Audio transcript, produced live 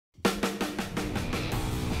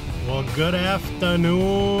Well, good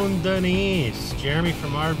afternoon, Denise. Jeremy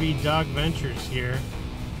from RV Dog Ventures here.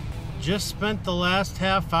 Just spent the last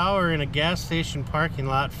half hour in a gas station parking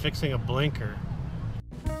lot fixing a blinker.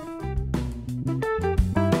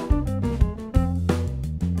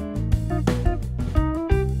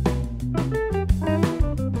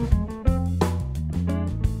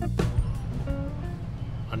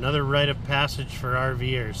 Another rite of passage for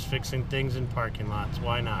RVers, fixing things in parking lots.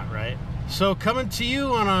 Why not, right? So coming to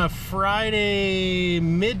you on a Friday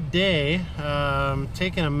midday,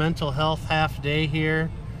 taking a mental health half day here.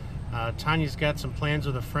 Tanya's got some plans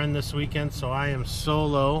with a friend this weekend, so I am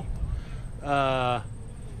solo, but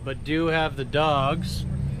do have the dogs.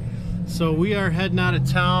 So we are heading out of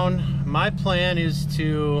town. My plan is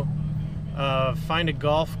to find a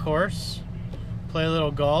golf course, play a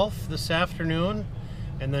little golf this afternoon,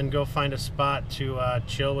 and then go find a spot to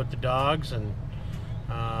chill with the dogs and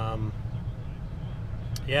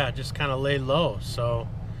yeah, just kind of lay low. So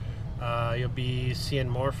you'll be seeing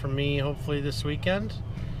more from me hopefully this weekend,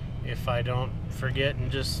 if I don't forget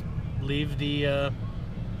and just leave the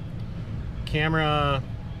camera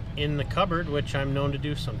in the cupboard, which I'm known to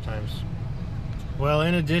do sometimes. Well,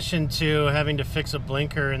 in addition to having to fix a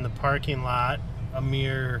blinker in the parking lot a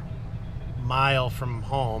mere mile from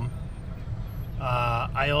home,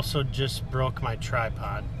 I also just broke my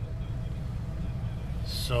tripod.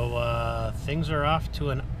 So things are off to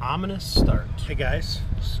an ominous start. Hey guys,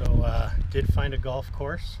 so did find a golf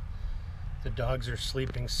course. The dogs are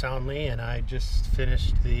sleeping soundly, and I just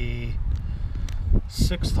finished the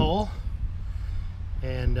 6th hole.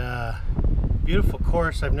 And beautiful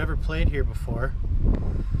course. I've never played here before,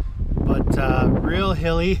 but real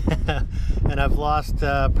hilly. And I've lost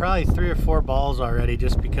probably 3 or 4 balls already,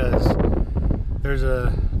 just because there's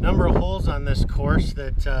a number of holes on this course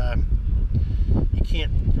that you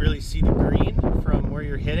can't really see the green from where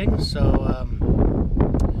you're hitting. So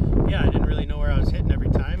yeah, I didn't really know where I was hitting every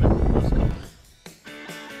time, and let's go.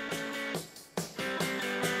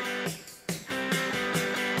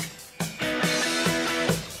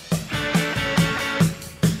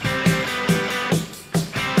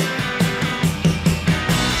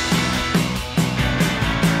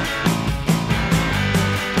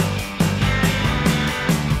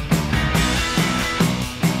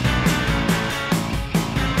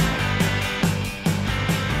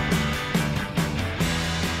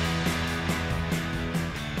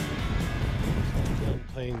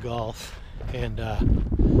 Playing golf, and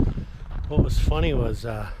what was funny was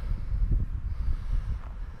there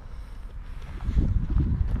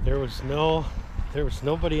was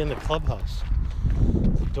nobody in the clubhouse.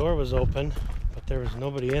 The door was open, but there was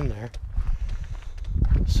nobody in there.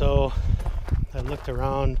 So I looked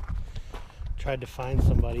around, tried to find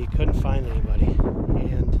somebody, couldn't find anybody,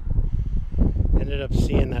 and ended up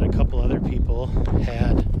seeing that a couple other people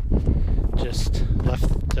had just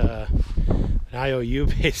left an IOU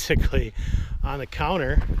basically on the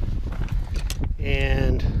counter.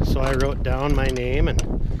 And so I wrote down my name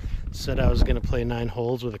and said I was going to play 9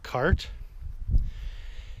 holes with a cart,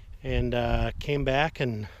 and came back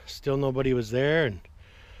and still nobody was there, and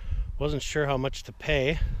wasn't sure how much to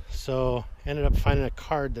pay, so ended up finding a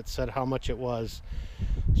card that said how much it was.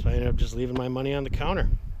 So I ended up just leaving my money on the counter.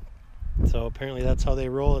 So apparently that's how they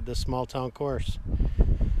roll at this small town course.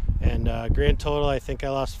 And grand total, I think I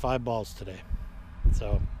lost 5 balls today.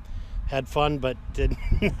 So had fun, but did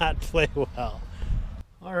not play well.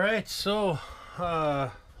 All right, so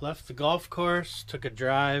left the golf course, took a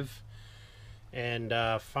drive, and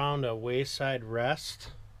found a wayside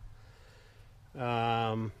rest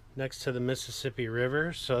next to the Mississippi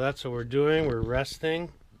River. So that's what we're doing. We're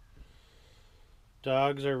resting.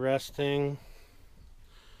 Dogs are resting.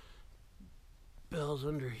 Belle's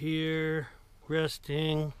under here,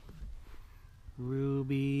 resting.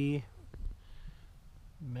 Ruby,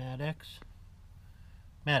 Maddox.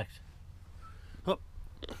 Oh,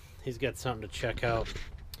 he's got something to check out.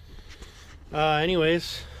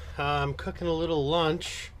 Anyways, I'm cooking a little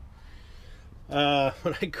lunch. When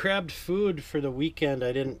I grabbed food for the weekend,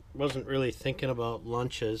 I wasn't really thinking about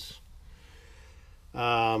lunches.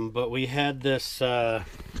 But we had this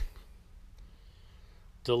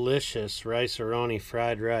delicious rice-a-roni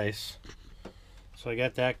fried rice. So I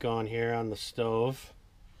got that going here on the stove.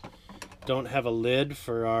 Don't have a lid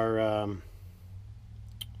for our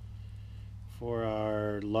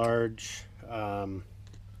large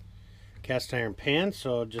cast iron pan,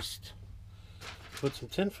 so I'll just put some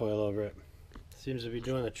tin foil over it. Seems to be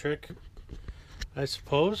doing the trick, I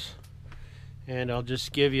suppose. And I'll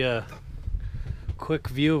just give you a quick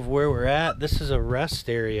view of where we're at. This is a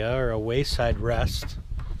rest area, or a wayside rest,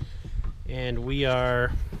 and we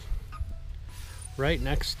are right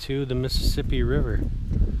next to the Mississippi River.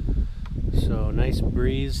 So nice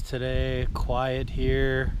breeze today, quiet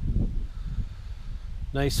here.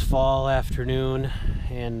 Nice fall afternoon,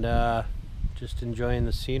 and just enjoying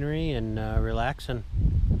the scenery and relaxing.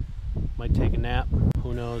 Might take a nap,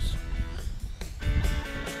 who knows.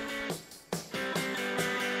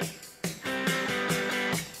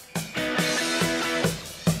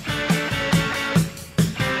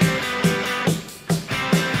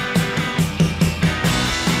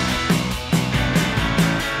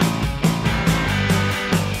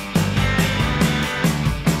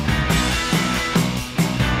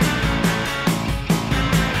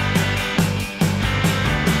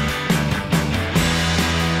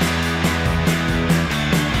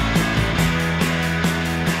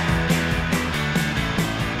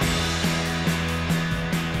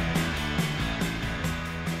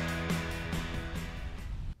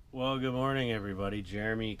 Well, good morning, everybody.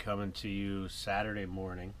 Jeremy coming to you Saturday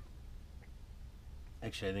morning.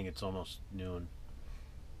 Actually, I think it's almost noon.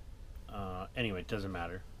 Anyway, it doesn't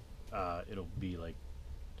matter. It'll be like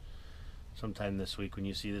sometime this week when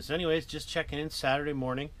you see this. Anyways, just checking in Saturday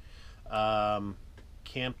morning.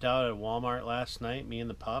 Camped out at Walmart last night, me and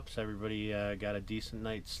the pups. Everybody got a decent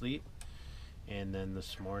night's sleep. And then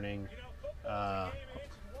this morning,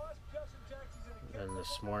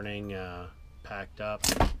 packed up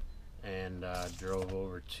and drove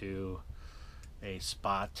over to a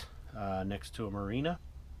spot next to a marina,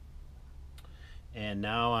 and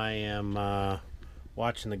now I am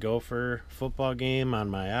watching the Gopher football game on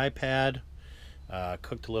my iPad.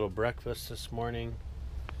 Cooked a little breakfast this morning.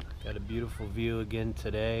 Got a beautiful view again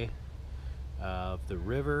today of the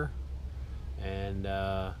river, and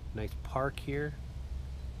nice park here,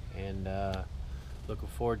 and looking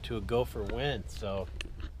forward to a Gopher win. So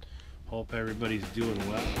hope everybody's doing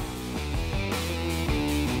well.